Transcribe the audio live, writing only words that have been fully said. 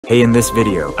Hey, in this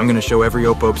video, I'm gonna show every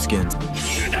Ope Skins.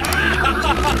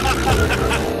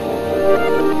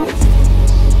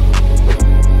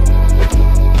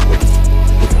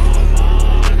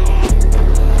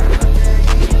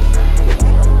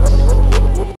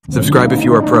 Subscribe if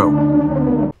you are pro.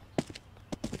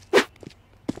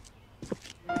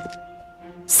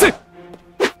 Sit!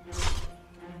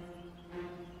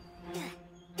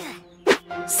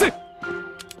 Sit!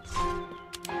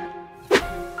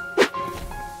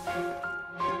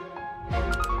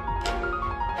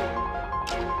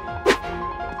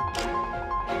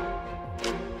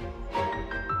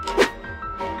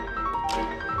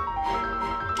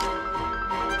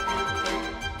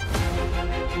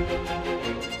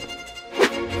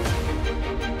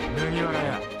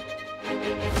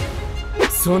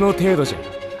その程度じゃ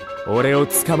俺を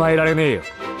捕まえられねえよ。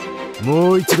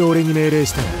もう一度俺に命令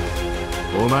したら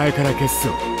お前から消す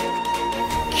ぞ。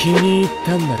気に入っ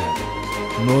たんなら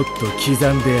もっと刻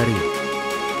んでやるよ。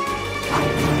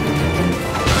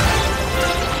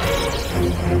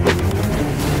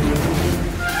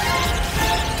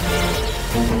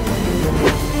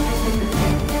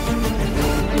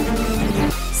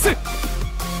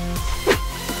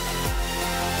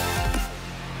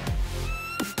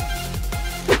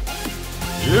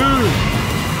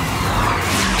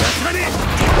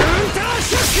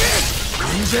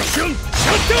インジェクションショ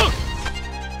ット。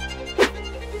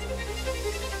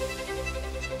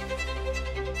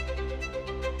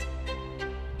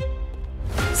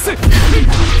せっせっ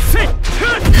せっ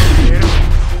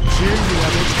準備は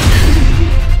できた。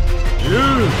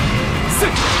せっ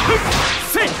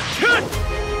せっ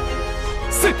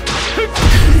せっ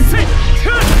せっ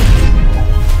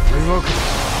動く。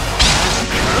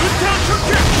カウンターショッ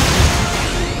ク。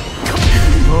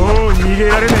もう逃げ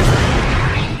られねえぞ。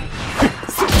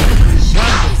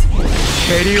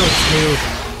蹴りをつけよう。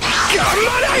ガンマ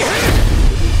ナイフ。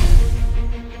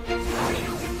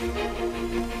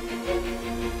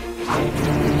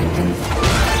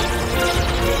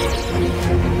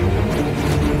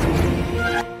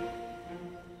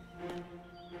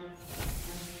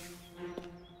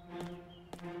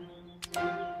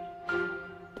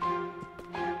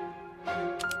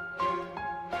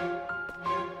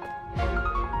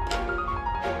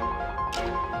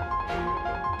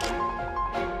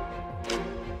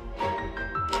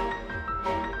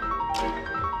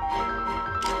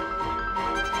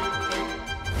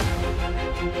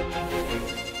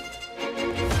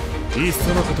いっ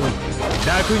そのこと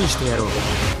楽にしてやろう。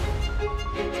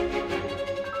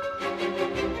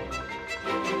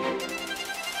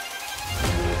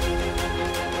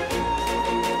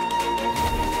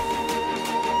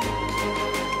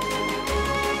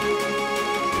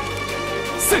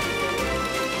せっ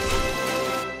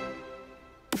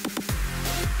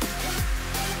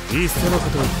いっそのこ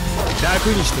と楽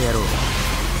にしてやろう。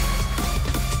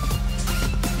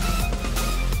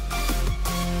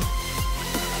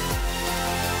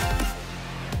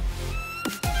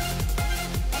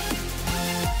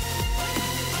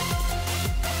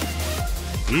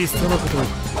いっそのこと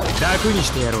楽に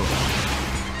してやろう。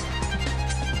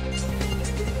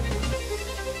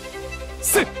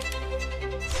せっ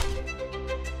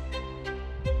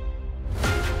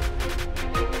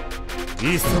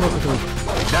いっそのこと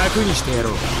楽にしてやろ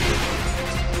う。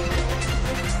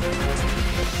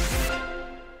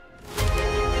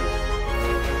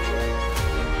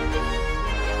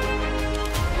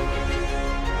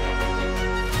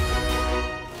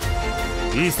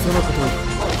いっそのこと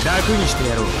楽にして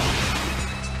やろう。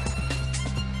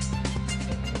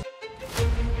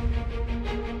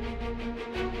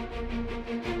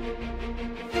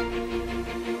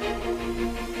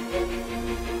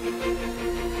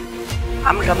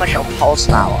他们什么时候抛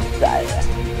死我？在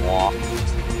我。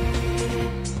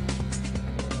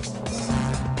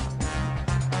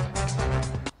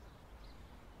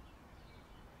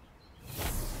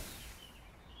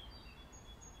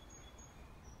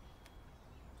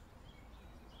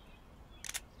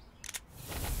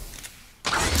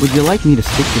Would you like me to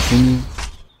stick this in you?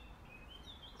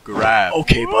 Grab.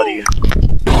 Okay, buddy.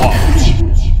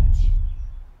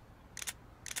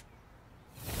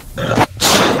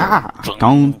 Ah,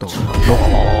 tonto.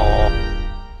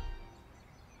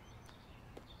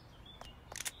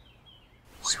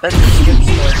 Spend the skip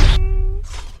store.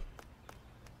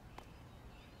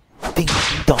 Ding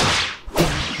dong,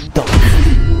 ding dong.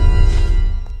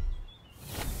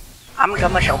 他们什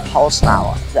么时候抛死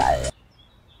我？在。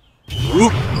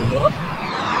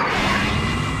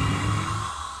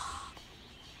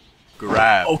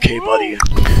Grab. Okay, buddy.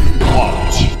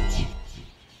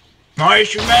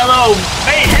 Marshmallow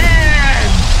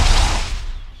mayhem!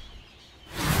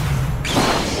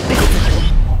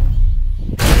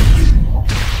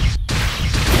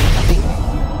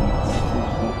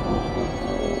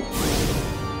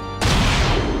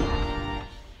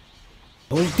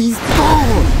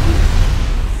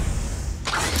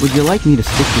 Would you like me to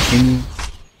stick this in you?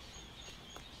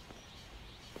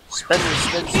 Spin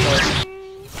store.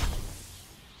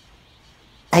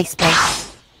 Ice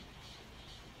Spice.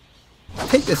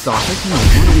 Take this off. I can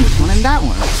use one on this one and that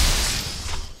one.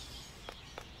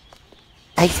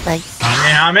 Ice Spice.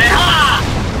 Kamehameha!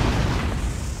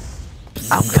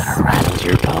 I'm gonna rattle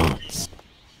your bones.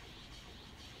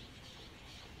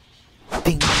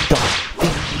 Ding dong,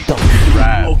 ding dong.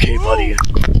 Okay, buddy.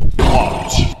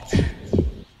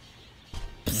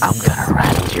 I'm gonna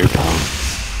rattle your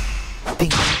bones.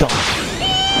 Ding dong.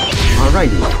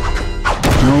 Alrighty.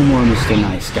 No more Mr.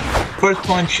 Nice Guy. First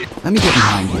punch. Let me get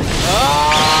behind you.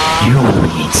 You only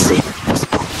need safe in this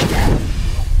book.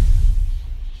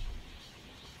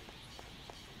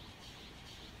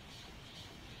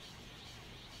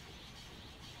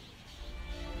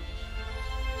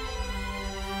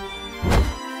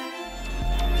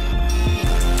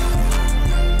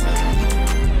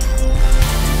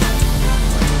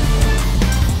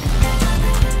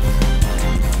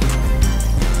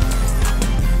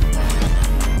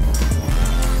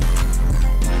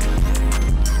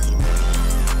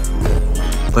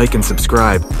 Like and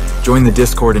subscribe. Join the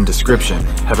Discord in description.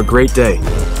 Have a great day.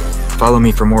 Follow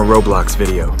me for more Roblox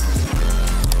video.